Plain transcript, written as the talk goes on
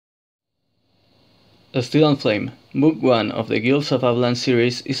Steel and Flame, Book 1 of the Guilds of Avlaan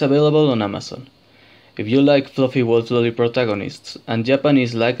series is available on Amazon. If you like fluffy wolf lolly protagonists and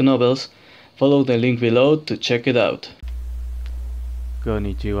Japanese light novels, follow the link below to check it out.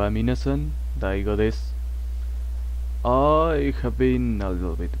 Konnichiwa minasan, Daigo desu. I have been a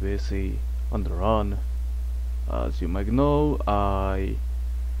little bit busy on the run. As you might know, I'm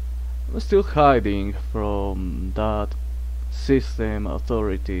still hiding from that system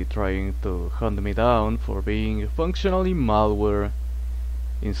authority trying to hunt me down for being functionally malware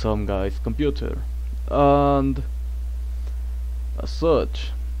in some guy's computer. And as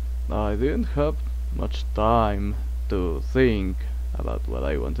such, I didn't have much time to think about what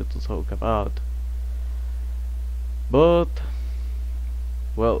I wanted to talk about. But,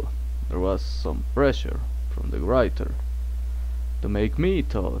 well, there was some pressure from the writer to make me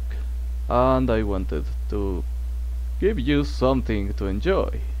talk, and I wanted to give you something to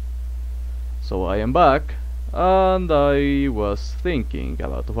enjoy. So I am back, and I was thinking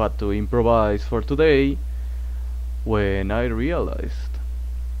about what to improvise for today when I realized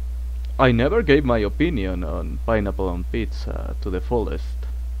I never gave my opinion on pineapple on pizza to the fullest.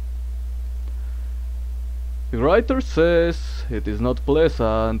 The writer says it is not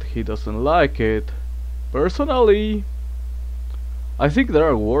pleasant, he doesn't like it. Personally, I think there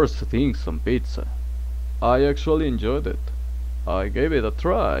are worse things on pizza. I actually enjoyed it. I gave it a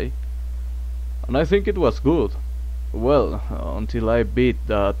try, and I think it was good. Well, until I beat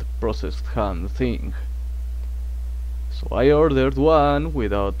that processed ham thing. So I ordered one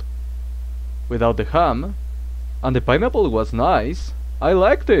without the ham, and the pineapple was nice. I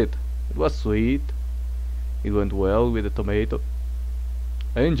liked it. It was sweet. It went well with the tomato.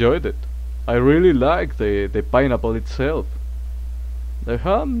 I enjoyed it. I really liked the pineapple itself. The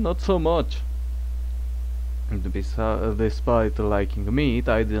ham, not so much. Despite liking meat,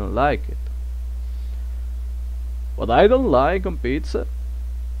 I didn't like it. What I don't like on pizza,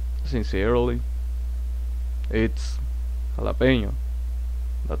 sincerely, it's jalapeno.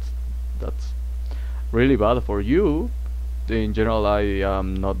 That's really bad for you. In general, I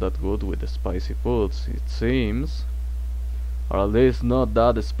am not that good with the spicy foods, it seems, or at least not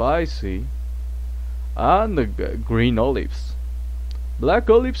that spicy. And the green olives. Black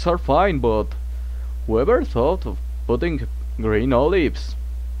olives are fine, but whoever thought of putting green olives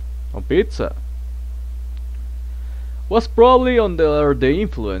on pizza was probably under the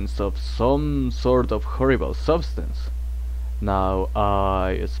influence of some sort of horrible substance. Now,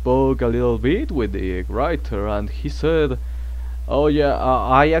 I spoke a little bit with the writer, and he said, "Oh yeah,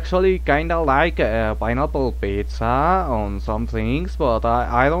 I actually kinda like pineapple pizza on some things, but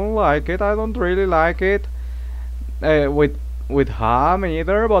I don't like it. I don't really like it with ham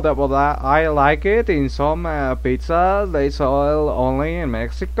either. But I like it in some pizzas they sell only in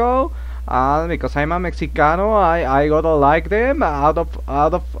Mexico, and because I'm a Mexicano, I gotta like them out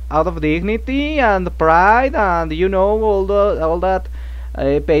of dignity and pride, and you know all that."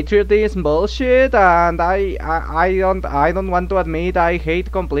 Patriotism bullshit, and I don't want to admit I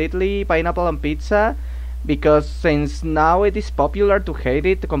hate completely pineapple on pizza, because since now it is popular to hate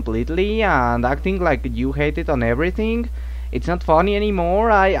it completely and acting like you hate it on everything, it's not funny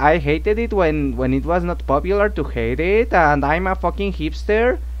anymore. I hated it when it was not popular to hate it, and I'm a fucking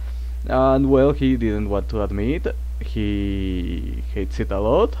hipster. And well, he didn't want to admit he hates it a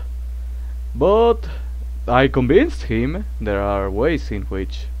lot, but I convinced him there are ways in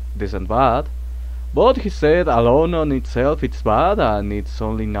which it isn't bad, but he said alone on itself it's bad, and it's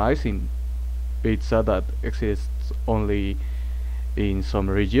only nice in pizza that exists only in some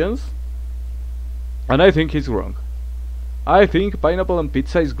regions. And I think he's wrong. I think pineapple on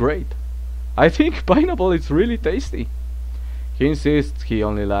pizza is great. I think pineapple is really tasty. He insists he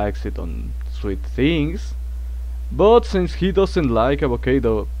only likes it on sweet things, but since he doesn't like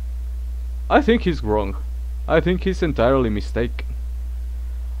avocado, I think he's wrong. I think he's entirely mistaken.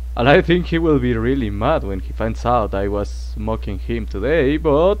 And I think he will be really mad when he finds out I was mocking him today,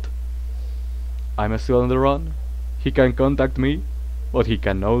 but I'm still on the run. He can contact me, but he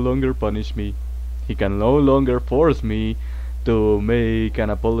can no longer punish me. He can no longer force me to make an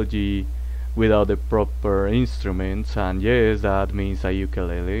apology without the proper instruments, and yes, that means a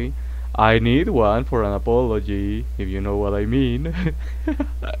ukulele. I need one for an apology, if you know what I mean.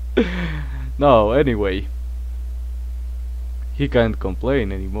 No, anyway. He can't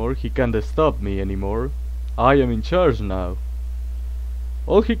complain anymore, he can't stop me anymore. I am in charge now.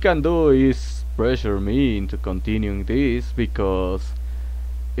 All he can do is pressure me into continuing this, because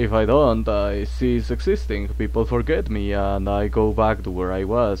if I don't, I cease existing, people forget me, and I go back to where I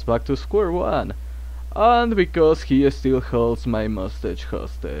was, back to square one. and because he still holds my mustache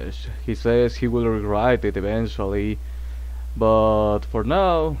hostage. He says he will regret it eventually, but for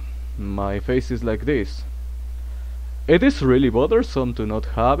now, my face is like this. It is really bothersome to not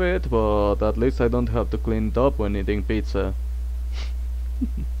have it, but at least I don't have to clean it up when eating pizza.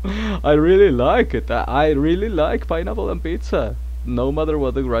 I really like it. I really like pineapple on pizza. No matter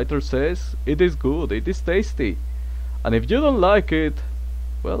what the writer says, it is good, it is tasty. And if you don't like it,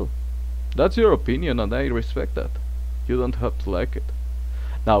 well, that's your opinion and I respect that. You don't have to like it.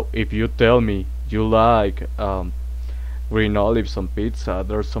 Now, if you tell me you like green olives on pizza,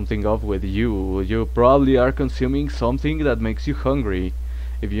 there's something off with you. You probably are consuming something that makes you hungry,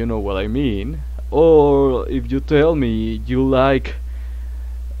 if you know what I mean. Or if you tell me you like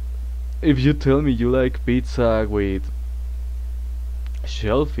pizza with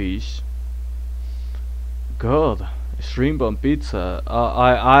shellfish, God, shrimp on pizza.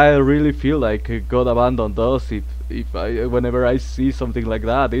 I really feel like God abandoned us if I whenever I see something like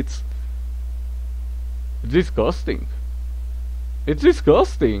that. It's disgusting. It's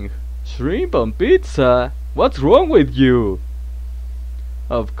disgusting. Shrimp on pizza? What's wrong with you?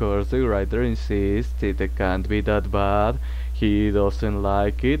 Of course, the writer insists it can't be that bad. He doesn't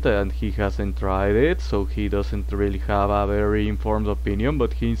like it and he hasn't tried it, so he doesn't really have a very informed opinion,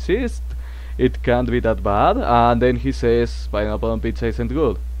 but he insists it can't be that bad, and then he says pineapple on pizza isn't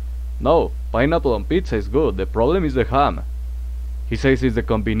good. No, pineapple on pizza is good. The problem is the ham. He says it's the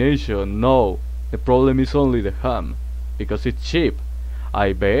combination. No, the problem is only the ham, because it's cheap.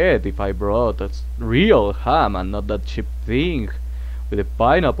 I bet if I brought a real ham and not that cheap thing with the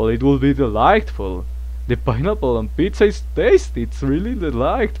pineapple, it would be delightful. The pineapple on pizza is tasty, it's really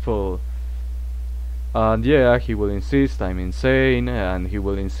delightful. And yeah, he will insist I'm insane, and he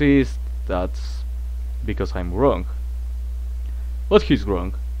will insist that's because I'm wrong. But he's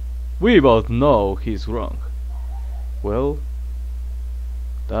wrong. We both know he's wrong. Well,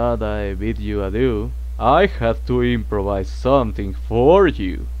 that I bid you adieu. I had to improvise something for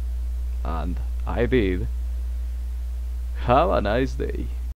you. And I did. Have a nice day.